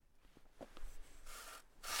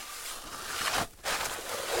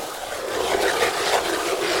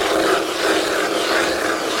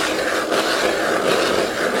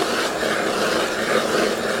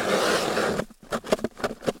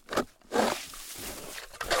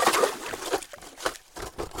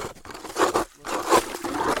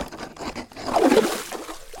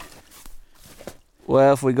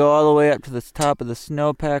Well, if we go all the way up to the top of the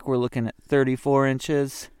snowpack, we're looking at 34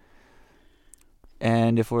 inches.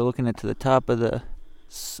 And if we're looking at to the top of the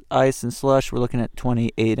ice and slush, we're looking at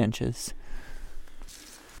 28 inches.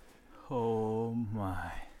 Oh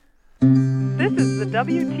my. This is the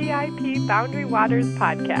WTIP Boundary Waters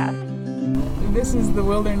podcast. This is the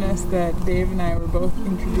wilderness that Dave and I were both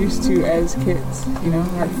introduced to as kids. You know,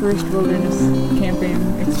 our first wilderness camping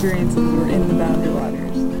experiences were in the Boundary Waters.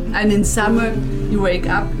 And in summer, you wake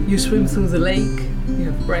up, you swim through the lake,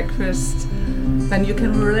 you have breakfast, then you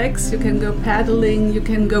can relax, you can go paddling, you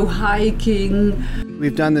can go hiking.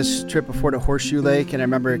 We've done this trip before to Horseshoe Lake, and I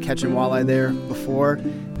remember catching walleye there before.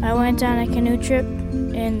 I went on a canoe trip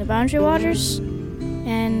in the Boundary Waters,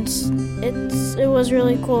 and it was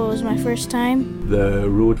really cool. It was my first time. The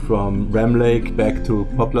route from Ram Lake back to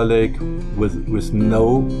Poplar Lake with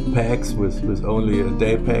no packs, with only a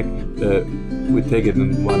day pack, we take it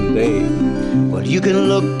in one day. Well, you can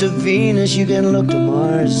look to Venus, you can look to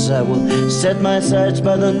Mars. I will set my sights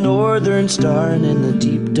by the northern star, and in the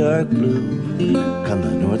deep dark blue come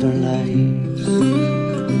the northern lights.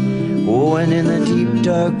 Oh, and in the deep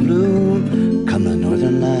dark blue come the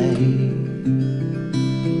northern lights.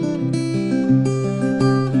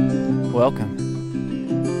 Welcome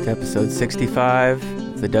to episode 65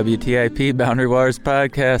 of the WTIP Boundary Waters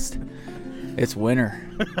podcast. It's winter.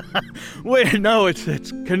 Wait, no,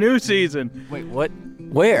 it's canoe season. Wait, what?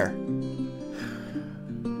 Where?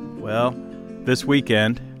 Well, this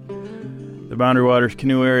weekend, the Boundary Waters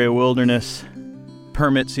Canoe Area Wilderness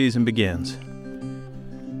permit season begins.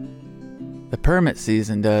 The permit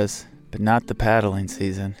season does, but not the paddling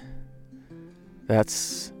season.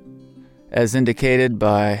 That's as indicated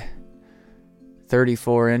by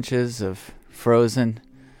 34 inches of frozen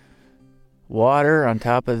water on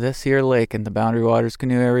top of this here lake in the Boundary Waters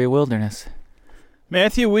Canoe Area Wilderness.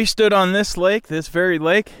 Matthew, we stood on this lake, this very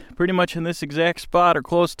lake, pretty much in this exact spot or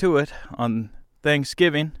close to it on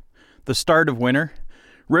Thanksgiving, the start of winter,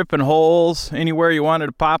 ripping holes anywhere you wanted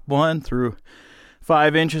to pop one through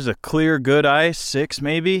 5 inches of clear, good ice, 6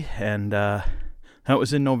 maybe, and that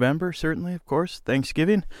was in November, certainly, of course,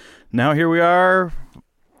 Thanksgiving. Now here we are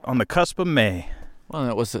on the cusp of May. Well,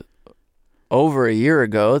 it was over a year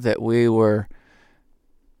ago that we were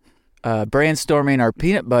brainstorming our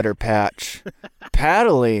peanut butter patch,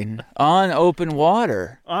 paddling on open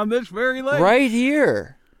water. On this very lake. Right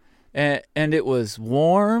here. And it was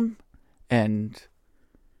warm and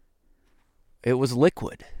it was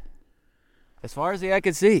liquid. As far as the eye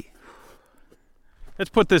could see. Let's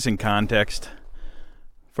put this in context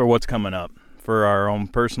for what's coming up. For our own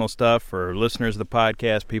personal stuff, for listeners of the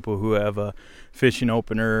podcast, people who have a fishing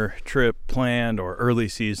opener trip planned or early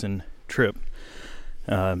season trip,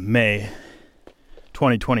 May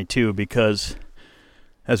 2022, because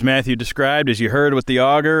as Matthew described, as you heard with the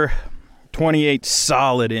auger, 28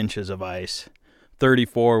 solid inches of ice,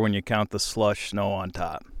 34 when you count the slush snow on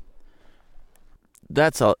top.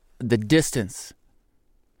 That's the distance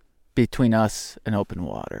between us and open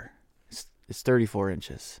water. It's 34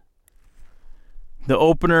 inches. The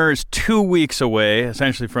opener is 2 weeks away,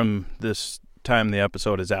 essentially from this time the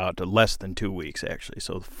episode is out, to less than 2 weeks, actually.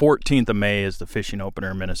 So the 14th of May is the fishing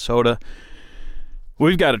opener in Minnesota.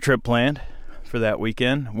 We've got a trip planned for that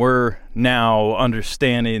weekend. We're now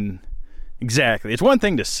understanding exactly. It's one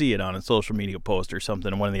thing to see it on a social media post or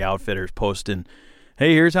something, and one of the outfitters posting,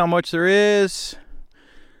 hey, here's how much there is.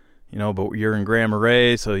 You know, but you're in Grand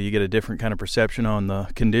Marais, so you get a different kind of perception on the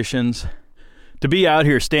conditions. To be out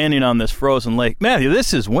here standing on this frozen lake. Matthew,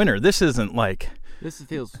 this is winter. This isn't like... This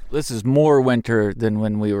is more winter than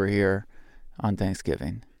when we were here on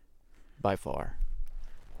Thanksgiving. By far.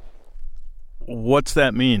 What's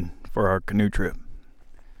that mean for our canoe trip?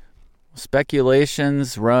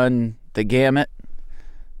 Speculations run the gamut.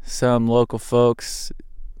 Some local folks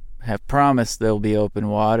have promised there'll be open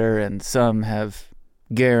water, and some have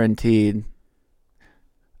guaranteed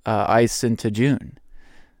ice into June.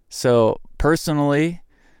 So personally,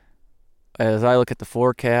 as I look at the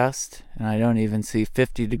forecast and I don't even see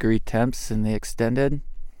 50-degree temps in the extended,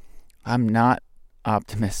 I'm not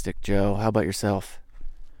optimistic, Joe. How about yourself?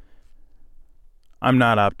 I'm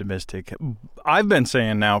not optimistic. I've been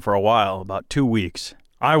saying now for a while, about 2 weeks,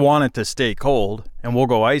 I want it to stay cold and we'll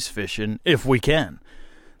go ice fishing if we can.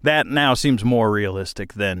 That now seems more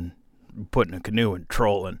realistic than putting a canoe and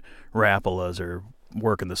trolling Rapalas or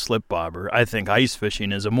working the slip bobber. I think ice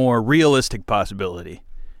fishing is a more realistic possibility.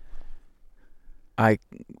 I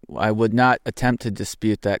would not attempt to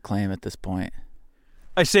dispute that claim at this point.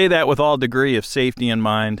 I say that with all degree of safety in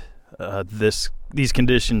mind. These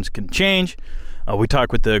conditions can change. We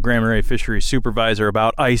talked with the Grand Marais Fisheries Supervisor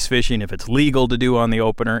about ice fishing, if it's legal to do on the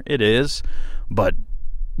opener. It is, but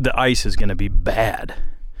the ice is going to be bad.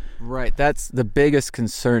 Right. That's the biggest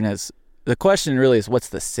concern. Is the question really is what's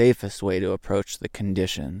the safest way to approach the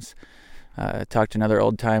conditions? I talked to another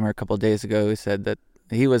old timer a couple of days ago who said that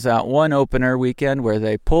he was out one opener weekend where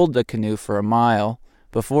they pulled the canoe for a mile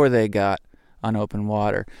before they got on open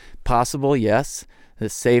water. Possible, yes. The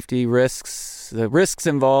safety risks, the risks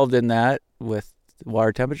involved in that with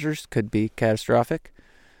water temperatures could be catastrophic.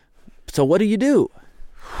 So what do you do?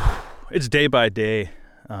 It's day by day.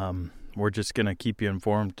 We're just going to keep you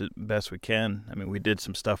informed the best we can. I mean, we did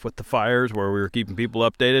some stuff with the fires where we were keeping people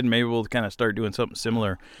updated. Maybe we'll kind of start doing something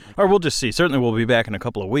similar. Or we'll just see. Certainly we'll be back in a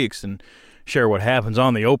couple of weeks and share what happens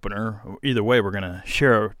on the opener. Either way, we're going to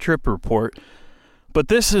share a trip report. But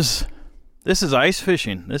this is ice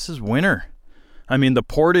fishing. This is winter. I mean, the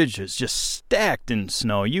portage is just stacked in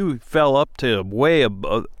snow. You fell up to way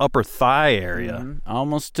upper thigh area. Mm-hmm.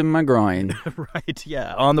 Almost to my groin. Right,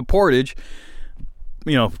 yeah. On the portage,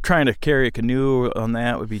 trying to carry a canoe on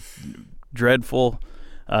that would be dreadful.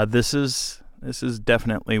 This is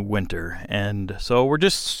definitely winter, and so we're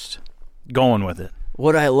just going with it.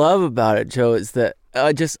 What I love about it, Joe, is that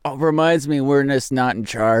it just reminds me we're just not in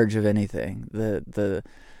charge of anything.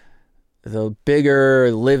 The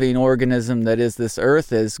bigger living organism that is this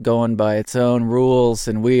earth is going by its own rules,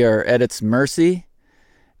 and we are at its mercy,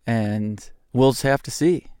 and we'll just have to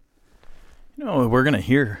see. We're going to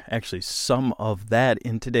hear actually some of that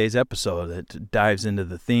in today's episode that dives into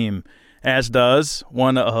the theme, as does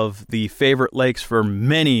one of the favorite lakes for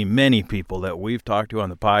many, many people that we've talked to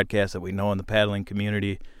on the podcast that we know in the paddling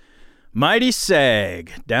community. Mighty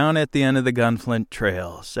Sag, down at the end of the Gunflint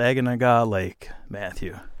Trail, Saginaw Lake.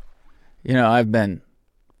 Matthew. I've been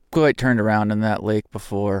quite turned around in that lake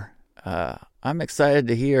before. I'm excited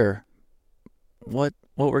to hear what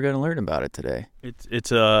we're going to learn about it today.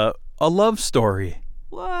 It's a love story.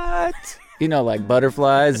 What? Like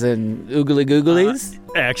butterflies and oogly googlies?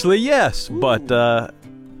 Actually, yes, but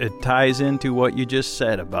it ties into what you just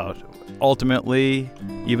said about ultimately,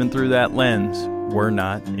 even through that lens, we're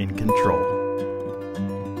not in control.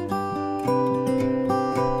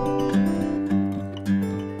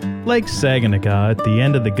 Lake Saginaw at the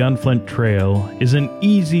end of the Gunflint Trail is an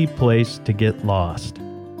easy place to get lost.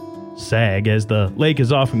 Sag, as the lake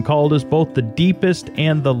is often called, is both the deepest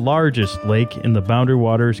and the largest lake in the Boundary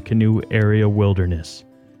Waters Canoe Area Wilderness.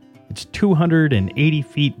 It's 280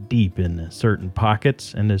 feet deep in certain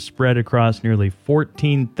pockets and is spread across nearly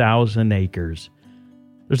 14,000 acres.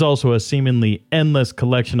 There's also a seemingly endless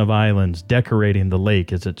collection of islands decorating the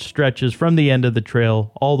lake as it stretches from the end of the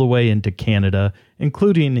trail all the way into Canada,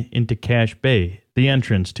 including into Cache Bay, the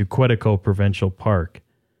entrance to Quetico Provincial Park.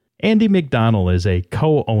 Andy McDonald is a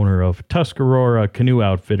co-owner of Tuscarora Canoe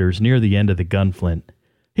Outfitters near the end of the Gunflint.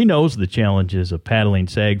 He knows the challenges of paddling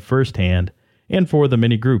Sag firsthand and for the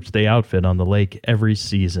many groups they outfit on the lake every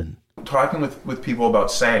season. Talking with people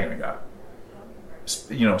about Saginaw,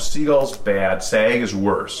 Seagull's bad, Sag is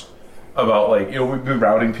worse. About we've been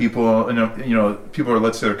routing people, people are,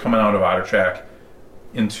 let's say they're coming out of Otter Track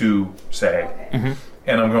into Sag. Mm-hmm.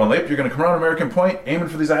 And I'm going, you're going to come around American Point, aiming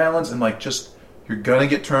for these islands, and you're going to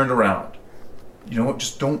get turned around. You know what?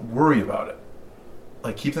 Just don't worry about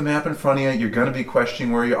it. Keep the map in front of you. You're going to be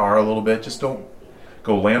questioning where you are a little bit. Just don't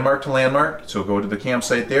go landmark to landmark. So go to the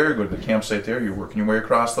campsite there, go to the campsite there. You're working your way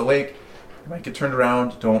across the lake. You might get turned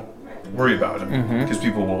around. Don't worry about it. Because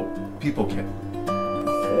people get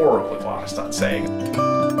horribly lost on Sag.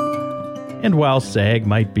 And while Sag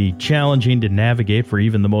might be challenging to navigate for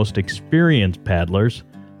even the most experienced paddlers,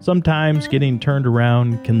 sometimes getting turned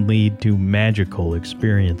around can lead to magical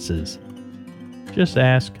experiences. Just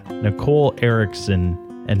ask Nicole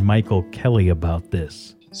Erickson and Michael Kelly about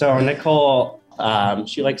this. So Nicole,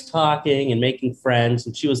 she likes talking and making friends,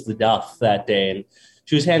 and she was the duff that day, and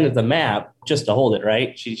she was handed the map just to hold it,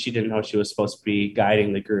 right? She didn't know she was supposed to be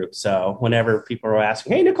guiding the group. So whenever people were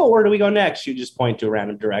asking, hey, Nicole, where do we go next? She would just point to a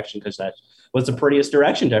random direction because that was the prettiest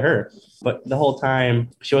direction to her. But the whole time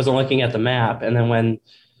she wasn't looking at the map. And then when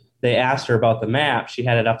they asked her about the map, she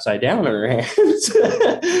had it upside down in her hands.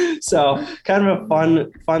 So kind of a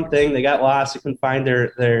fun thing. They got lost. They couldn't find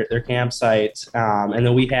their campsite. And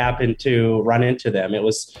then we happened to run into them. It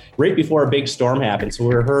was right before a big storm happened. So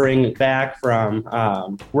we were hurrying back from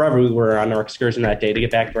wherever we were on our excursion that day to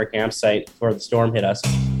get back to our campsite before the storm hit us.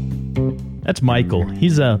 That's Michael.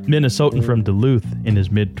 He's a Minnesotan from Duluth in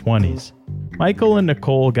his mid-20s. Michael and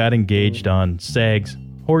Nicole got engaged on Sag's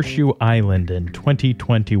Horseshoe Island in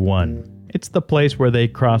 2021. It's the place where they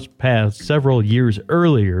crossed paths several years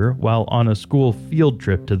earlier while on a school field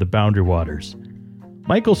trip to the Boundary Waters.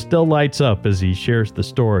 Michael still lights up as he shares the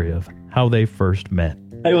story of how they first met.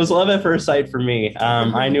 It was love at first sight for me.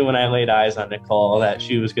 I knew when I laid eyes on Nicole that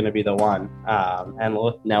she was going to be the one. And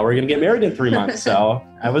look, now we're going to get married in 3 months. So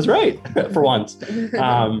I was right for once.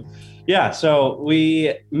 So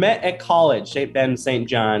we met at college, St. Ben, St.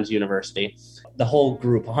 John's University. The whole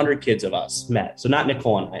group, 100 kids of us met. So not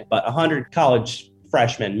Nicole and I, but 100 college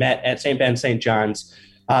freshmen met at St. Ben, St. John's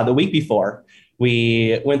the week before.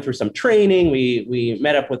 We went through some training. We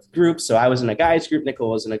met up with groups. So I was in a guys group. Nicole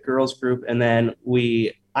was in a girls group. And then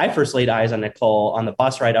I first laid eyes on Nicole on the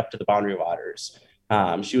bus ride up to the Boundary Waters.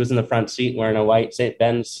 She was in the front seat wearing a white St.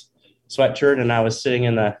 Ben's sweatshirt. And I was sitting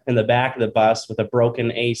in the back of the bus with a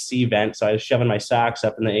broken AC vent. So I was shoving my socks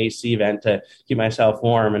up in the AC vent to keep myself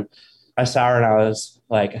warm. And I saw her and I was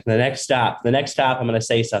like, the next stop, I'm going to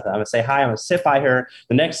say something. I'm going to say hi. I'm going to sit by her.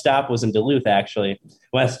 The next stop was in Duluth, actually,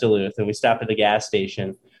 West Duluth. And we stopped at the gas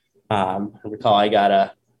station. I recall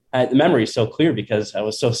the memory is so clear because I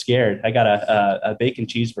was so scared. I got a bacon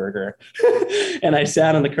cheeseburger and I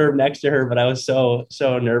sat on the curb next to her, but I was so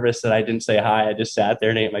nervous that I didn't say hi. I just sat there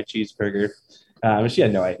and ate my cheeseburger. She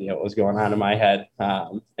had no idea what was going on in my head.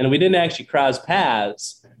 And we didn't actually cross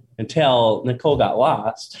paths until Nicole got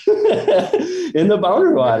lost in the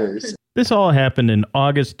Boundary Waters. This all happened in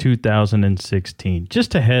August 2016,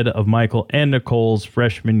 just ahead of Michael and Nicole's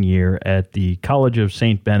freshman year at the College of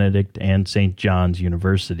St. Benedict and St. John's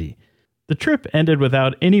University. The trip ended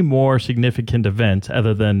without any more significant events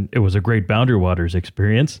other than it was a great Boundary Waters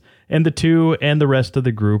experience, and the two and the rest of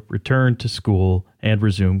the group returned to school and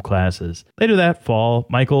resumed classes. Later that fall,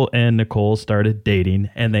 Michael and Nicole started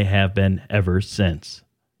dating, and they have been ever since.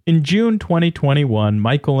 In June 2021,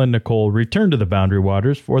 Michael and Nicole returned to the Boundary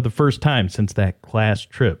Waters for the first time since that class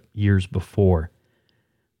trip years before.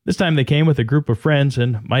 This time they came with a group of friends,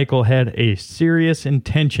 and Michael had a serious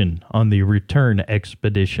intention on the return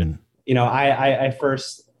expedition. You know, I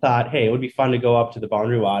first thought, hey, it would be fun to go up to the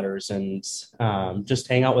Boundary Waters and just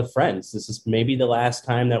hang out with friends. This is maybe the last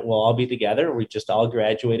time that we'll all be together. We just all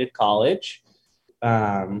graduated college.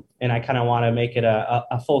 And I kind of want to make it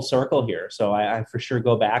a full circle here. So I for sure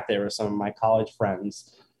go back there with some of my college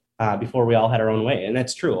friends before we all had our own way. And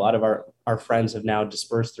that's true. A lot of our friends have now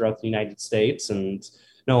dispersed throughout the United States and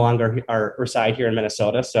no longer reside here in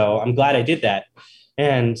Minnesota. So I'm glad I did that.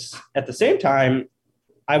 And at the same time,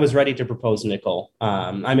 I was ready to propose to Nicole.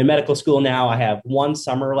 I'm in medical school now. I have 1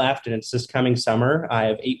 summer left, and it's this coming summer. I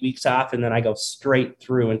have 8 weeks off, and then I go straight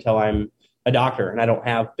through until I'm a doctor, and I don't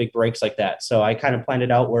have big breaks like that. So I kind of planned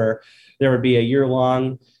it out where there would be a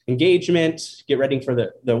year-long engagement, get ready for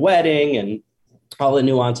the wedding and all the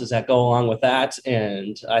nuances that go along with that.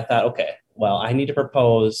 And I thought, okay, well, I need to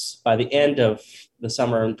propose by the end of the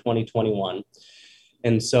summer in 2021.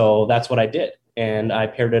 And so that's what I did. And I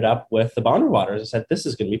paired it up with the Boundary Waters. I said, this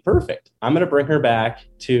is going to be perfect. I'm going to bring her back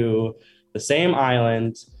to the same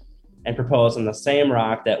island and propose on the same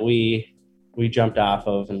rock that we jumped off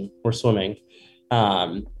of and were swimming.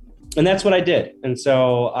 And that's what I did. And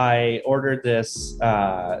so I ordered this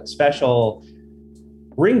special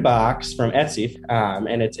ring box from Etsy.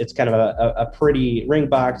 And it's kind of a pretty ring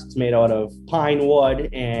box. It's made out of pine wood,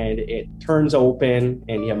 and it turns open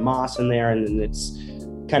and you have moss in there, and then it's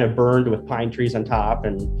kind of burned with pine trees on top,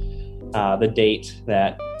 and the date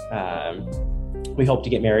that we hope to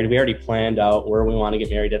get married. We already planned out where we want to get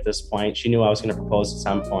married at this point. She knew I was going to propose at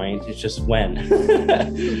some point. It's just when.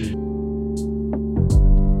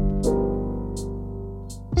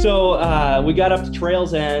 So we got up to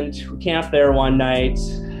Trails End. We camped there one night,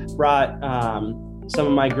 brought some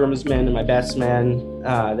of my groomsmen and my best men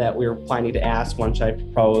that we were planning to ask once I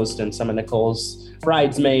proposed, and some of Nicole's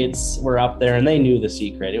bridesmaids were up there, and they knew the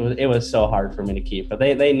secret. It was so hard for me to keep, but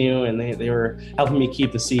they knew, and they were helping me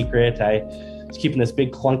keep the secret. I was keeping this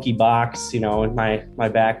big clunky box, in my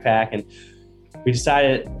backpack, and we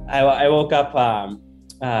decided. I woke up,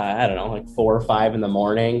 I don't know, like 4 or 5 in the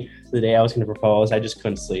morning the day I was going to propose. I just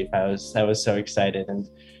couldn't sleep. I was so excited, and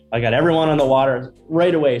I got everyone on the water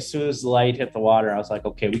right away. As soon as the light hit the water, I was like,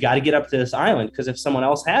 okay, we got to get up to this island, because if someone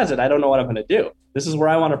else has it, I don't know what I'm going to do. This is where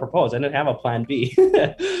I want to propose. I didn't have a plan B.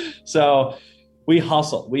 So we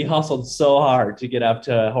hustled so hard to get up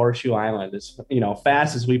to Horseshoe Island as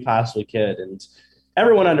fast as we possibly could. And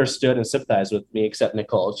everyone understood and sympathized with me except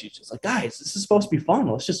Nicole. She's just like, guys, this is supposed to be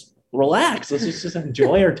fun. Let's just relax. Let's just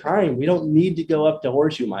enjoy our time. We don't need to go up to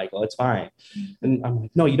Horseshoe, Michael. It's fine. And I'm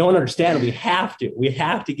like, no, you don't understand. We have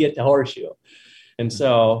to get to Horseshoe. And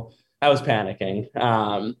so I was panicking.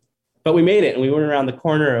 But we made it, and we went around the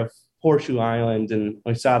corner of Horseshoe Island, and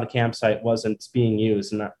we saw the campsite wasn't being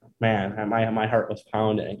used. And man, my heart was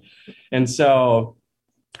pounding. And so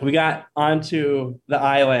we got onto the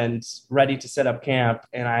island ready to set up camp.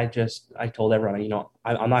 And I told everyone,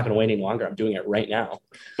 I'm not going to wait any longer. I'm doing it right now.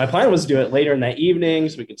 My plan was to do it later in that evening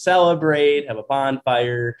so we could celebrate, have a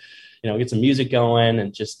bonfire, get some music going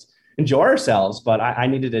and just enjoy ourselves. But I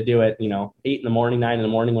needed to do it, 8 in the morning, 9 in the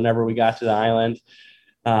morning, whenever we got to the island.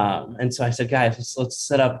 And so I said, guys, let's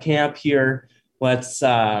set up camp here.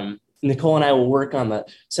 Nicole and I will work on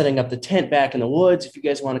setting up the tent back in the woods if you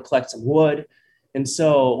guys want to collect some wood. And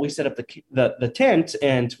so we set up the tent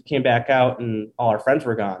and we came back out and all our friends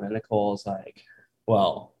were gone. And Nicole's like,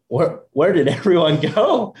 well, where did everyone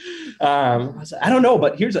go? I was like, I don't know,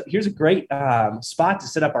 but here's a great spot to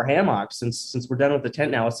set up our hammocks. Since we're done with the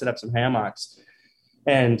tent now, let's set up some hammocks.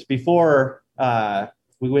 And before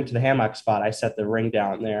we went to the hammock spot, I set the ring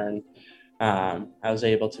down there and I was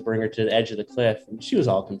able to bring her to the edge of the cliff, and she was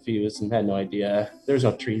all confused and had no idea. There was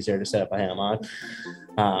no trees there to set up a hammock.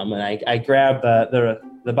 And I grabbed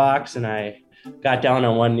the box and I got down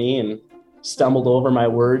on one knee and stumbled over my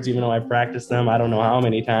words, even though I practiced them I don't know how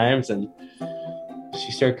many times. And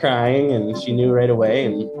she started crying, and she knew right away.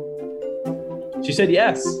 And she said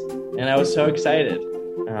yes, and I was so excited.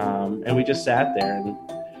 And we just sat there and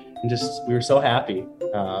we were so happy,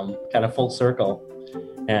 kind of full circle.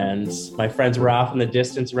 And my friends were off in the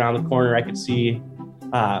distance around the corner. I could see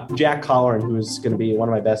Jack Colleran, who was going to be one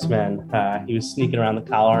of my best men. He was sneaking around the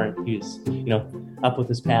collar, and he was, up with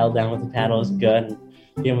his paddle, down with the paddle. It was good. And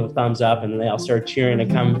gave him a thumbs up, and they all started cheering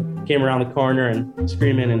and came around the corner and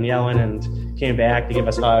screaming and yelling and came back to give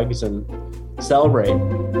us hugs and celebrate.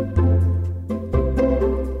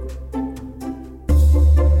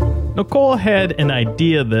 Nicole had an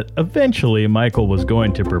idea that eventually Michael was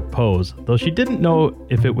going to propose, though she didn't know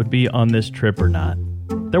if it would be on this trip or not.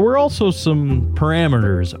 There were also some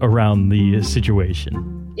parameters around the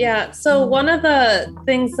situation. Yeah, so one of the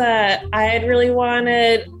things that I had really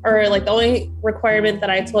wanted, or the only requirement that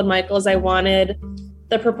I told Michael is I wanted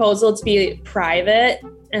the proposal to be private,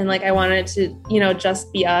 and I wanted it to,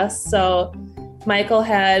 just be us. So Michael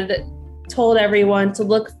had told everyone to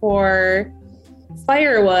look for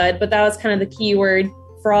firewood, but that was kind of the key word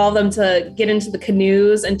for all of them to get into the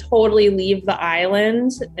canoes and totally leave the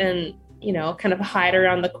island and, kind of hide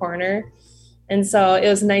around the corner. And so it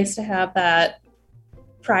was nice to have that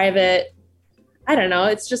private, I don't know,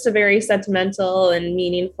 it's just a very sentimental and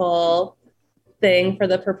meaningful thing for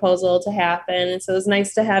the proposal to happen. And so it was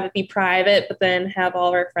nice to have it be private, but then have all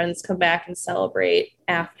of our friends come back and celebrate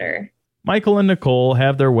after. Michael and Nicole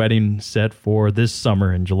have their wedding set for this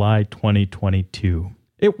summer in July 2022.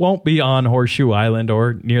 It won't be on Horseshoe Island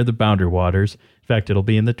or near the Boundary Waters. In fact, it'll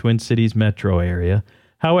be in the Twin Cities metro area.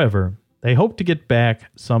 However, they hope to get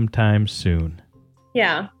back sometime soon.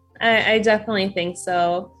 Yeah, I definitely think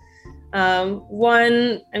so.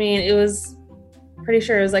 It was pretty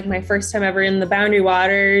sure it was my first time ever in the Boundary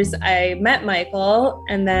Waters. I met Michael,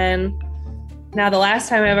 and then now the last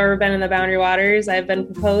time I've ever been in the Boundary Waters, I've been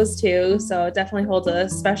proposed to, so it definitely holds a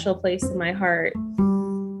special place in my heart.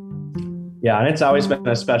 Yeah, and it's always been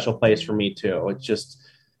a special place for me too. It's just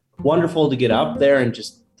wonderful to get up there and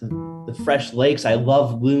just the fresh lakes. I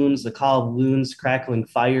love loons, the call of loons, crackling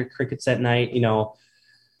fire, crickets at night.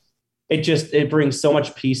 It brings so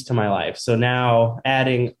much peace to my life. So now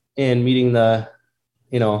adding in meeting the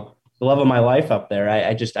love of my life up there,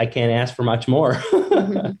 I can't ask for much more.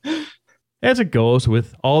 As it goes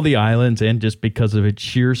with all the islands, and just because of its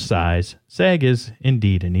sheer size, Sag is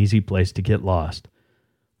indeed an easy place to get lost.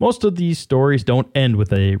 Most of these stories don't end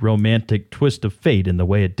with a romantic twist of fate in the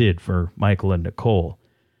way it did for Michael and Nicole.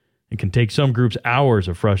 It can take some groups hours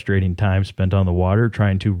of frustrating time spent on the water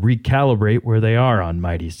trying to recalibrate where they are on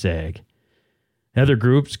mighty Sag. Other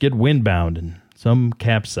groups get windbound and some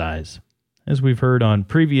capsize. As we've heard on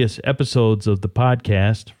previous episodes of the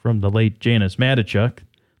podcast from the late Janice Matichuk,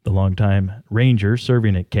 the longtime ranger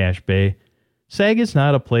serving at Cache Bay, Sag is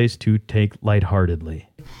not a place to take lightheartedly.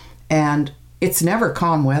 And it's never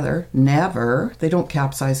calm weather. Never. They don't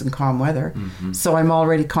capsize in calm weather. Mm-hmm. So I'm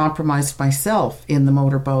already compromised myself in the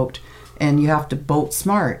motorboat. And you have to boat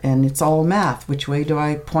smart. And it's all math. Which way do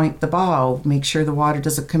I point the bow? Make sure the water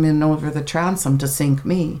doesn't come in over the transom to sink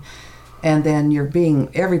me. And then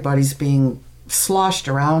everybody's being sloshed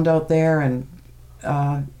around out there. And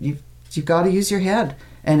you've got to use your head.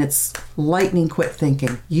 And it's lightning quick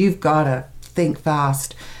thinking. You've got to think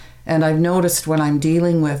fast. And I've noticed when I'm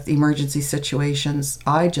dealing with emergency situations,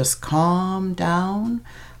 I just calm down.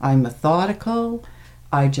 I'm methodical.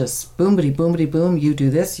 I just boom, you do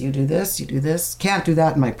this, you do this, you do this. Can't do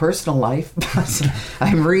that in my personal life, but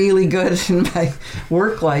I'm really good in my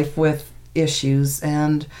work life with issues.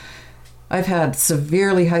 And I've had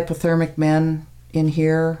severely hypothermic men in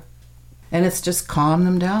here, and it's just calmed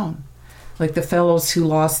them down. Like the fellows who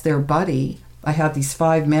lost their buddy, I had these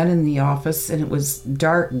 5 men in the office, and it was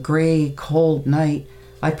dark, gray, cold night.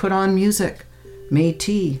 I put on music, made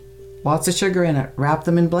tea, lots of sugar in it, wrapped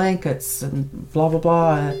them in blankets, and blah, blah,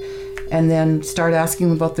 blah, and then start asking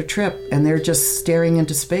them about their trip, and they're just staring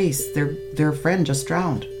into space. Their friend just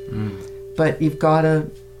drowned. But you've got to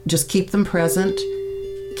just keep them present,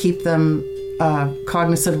 keep them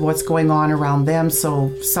cognizant of what's going on around them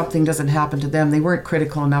so something doesn't happen to them. They weren't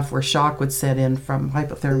critical enough where shock would set in from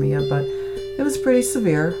hypothermia, but it was pretty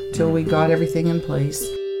severe till we got everything in place.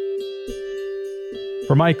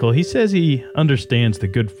 For Michael, he says he understands the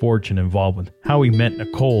good fortune involved with how he met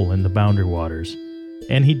Nicole in the Boundary Waters,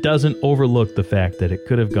 and he doesn't overlook the fact that it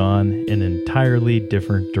could have gone in an entirely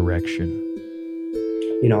different direction.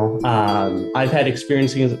 You know, I've had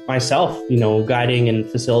experiences myself, you know, guiding and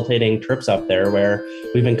facilitating trips up there where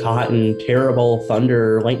we've been caught in terrible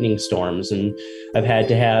thunder, lightning storms, and I've had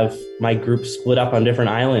to have my group split up on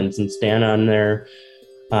different islands and stand on their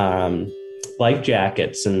life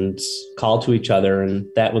jackets and call to each other, and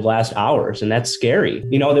that would last hours, and that's scary.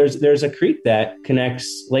 You know, there's a creek that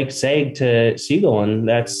connects Lake Sag to Seagull, and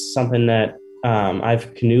that's something that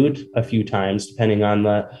I've canoed a few times depending on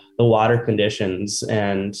the water conditions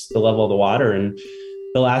and the level of the water. And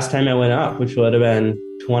the last time I went up, which would have been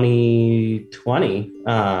 2020,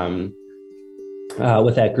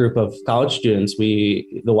 with that group of college students, the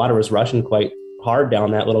water was rushing quite hard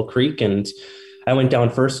down that little creek, and I went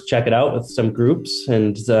down first to check it out with some groups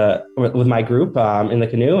and with my group in the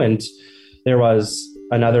canoe, and there was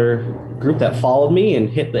another group that followed me and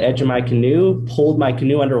hit the edge of my canoe, pulled my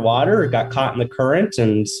canoe underwater, got caught in the current,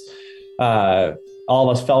 and all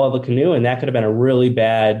of us fell out of the canoe. And that could have been a really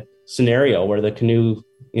bad scenario where the canoe,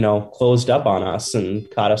 you know, closed up on us and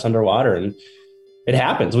caught us underwater. And it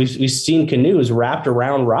happens. We've seen canoes wrapped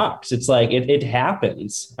around rocks. It's like, it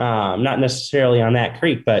happens. Not necessarily on that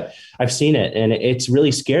creek, but I've seen it, and it's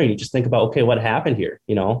really scary. You just think about, okay, what happened here?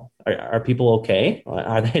 You know, are people okay?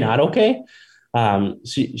 Are they not okay? So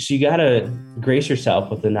you got to grace yourself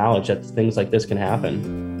with the knowledge that things like this can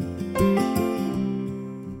happen.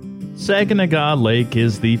 Saginaw Lake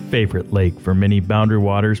is the favorite lake for many Boundary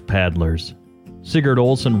Waters paddlers. Sigurd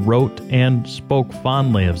Olson wrote and spoke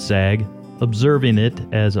fondly of Sag, observing it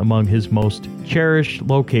as among his most cherished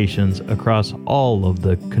locations across all of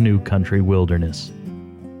the canoe country wilderness.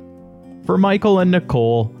 For Michael and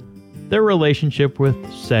Nicole, their relationship with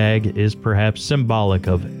Sag is perhaps symbolic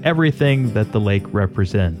of everything that the lake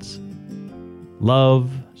represents. Love,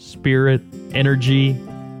 spirit, energy,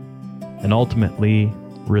 and ultimately,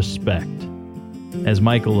 respect. As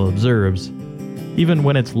Michael observes, even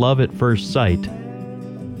when it's love at first sight,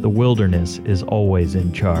 the wilderness is always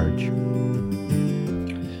in charge.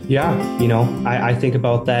 Yeah, you know, I think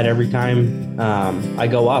about that every time I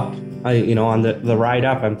go up. On the ride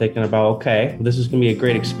up, I'm thinking about, okay, this is going to be a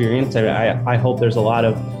great experience. I hope there's a lot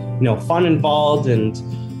of, fun involved,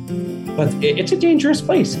 but it's a dangerous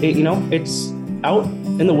place. It's out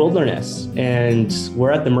in the wilderness, and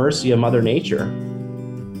we're at the mercy of Mother Nature.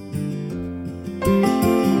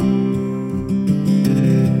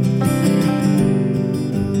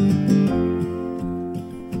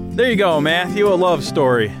 There you go, Matthew, a love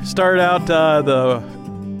story. Start out the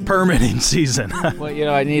permitting season. Well,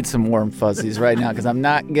 I need some warm fuzzies right now because I'm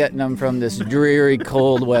not getting them from this dreary,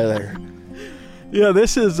 cold weather. Yeah,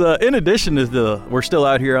 this is, in addition to we're still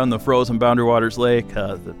out here on the frozen Boundary Waters Lake.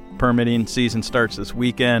 The permitting season starts this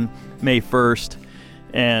weekend, May 1st,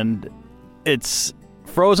 and it's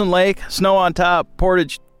frozen lake, snow on top,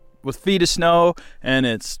 portage with feet of snow, and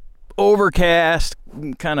it's overcast,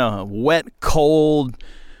 kind of wet, cold,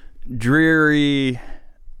 dreary.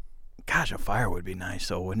 Gosh, a fire would be nice,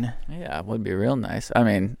 though, wouldn't it? Yeah, it would be real nice. I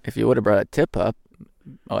mean, if you would have brought a tip up,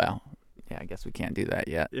 well, yeah, I guess we can't do that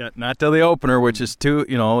yet. Yeah, not till the opener, which is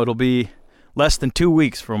it'll be less than 2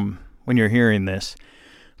 weeks from when you're hearing this.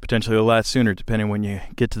 Potentially a lot sooner, depending when you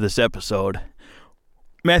get to this episode.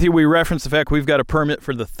 Matthew, we referenced the fact we've got a permit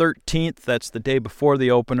for the 13th. That's the day before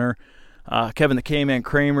the opener. Kevin the K-Man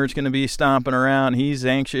Kramer is going to be stomping around. He's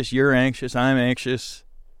anxious. You're anxious. I'm anxious.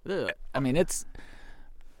 I mean,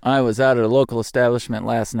 I was out at a local establishment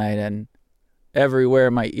last night, and everywhere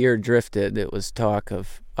my ear drifted, it was talk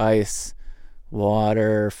of ice,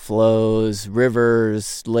 water, flows,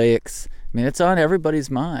 rivers, lakes. I mean, it's on everybody's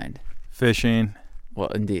mind. Fishing. Well,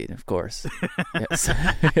 indeed, of course. Yes.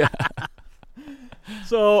 Yeah.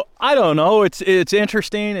 So, I don't know. It's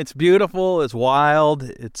interesting. It's beautiful. It's wild.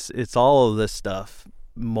 It's all of this stuff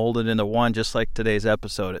molded into one, just like today's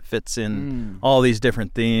episode. It fits in all these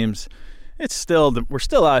different themes. we're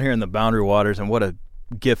still out here in the Boundary Waters, and what a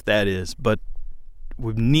gift that is. But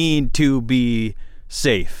we need to be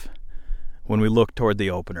safe when we look toward the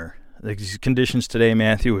opener. These conditions today,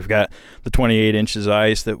 Matthew, we've got the 28 inches of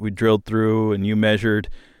ice that we drilled through and you measured.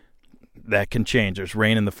 That can change. There's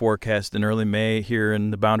rain in the forecast in early May here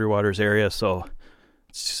in the Boundary Waters area, so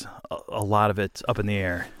it's a lot of it's up in the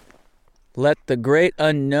air. Let the great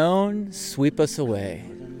unknown sweep us away.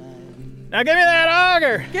 Now give me that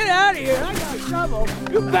auger! Get out of here! I got a shovel!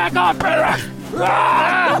 You back off, brother!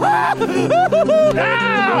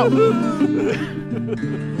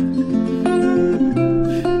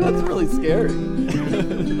 That's really scary.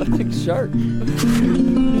 Like shark.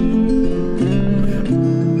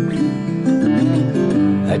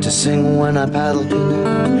 I just sing when I paddle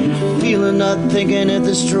canoe, feeling not thinking if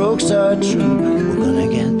the strokes are true. We're gonna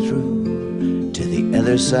get through to the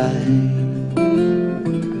other side.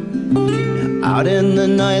 Now, out in the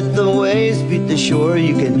night, the waves beat the shore.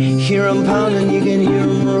 You can hear 'em pounding, you can hear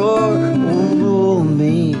 'em roar. Oh, roll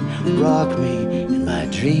me, rock me in my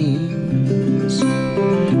dreams.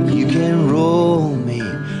 You can roll me,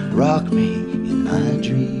 rock me in my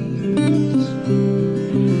dreams.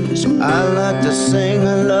 So I like to sing,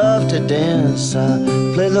 I love to dance. I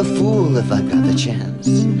play the fool if I got the chance.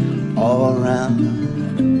 All around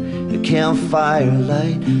the campfire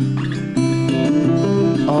light.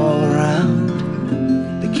 All around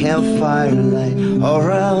the campfire light. All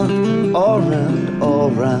round, all round,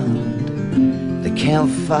 all round the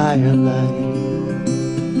campfire light.